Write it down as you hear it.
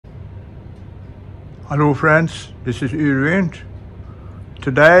Hello friends, this is Urind.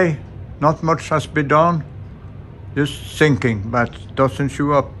 Today not much has been done, just thinking, but doesn't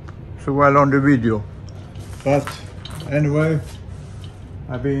show up so well on the video. But anyway,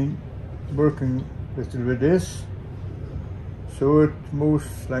 I've been working a little with this, so it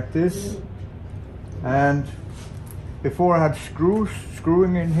moves like this. And before I had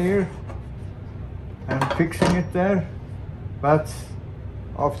screwing in here and fixing it there, but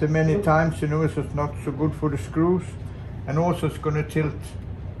after many times, you know, it's just not so good for the screws, and also it's going to tilt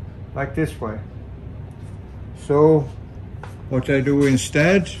like this way. So what I do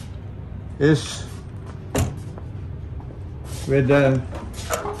instead is with the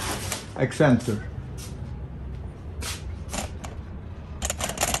accenter.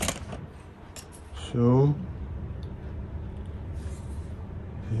 So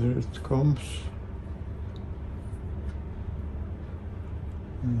here it comes.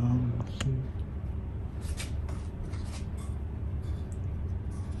 Now let's see.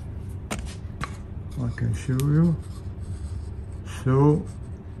 I can show you. So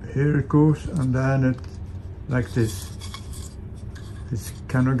here it goes, and then it like this. It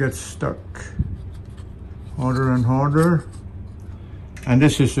kind of gets stuck harder and harder. And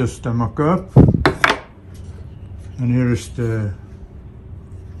this is just a mock-up. And here is the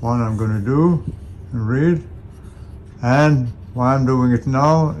one I'm going to do and read. And why I'm doing it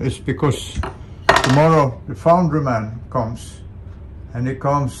now is because tomorrow the foundry man comes, and he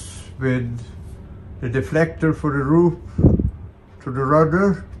comes with the deflector for the rope to the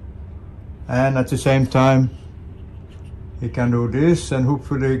rudder, and at the same time he can do this, and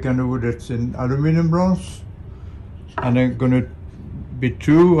hopefully he can do it in aluminum bronze. And they're gonna be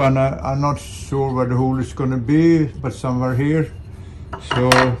two, and I'm not sure where the hole is gonna be, but somewhere here. So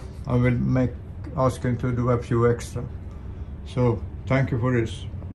I will ask him to do a few extra. So thank you for this.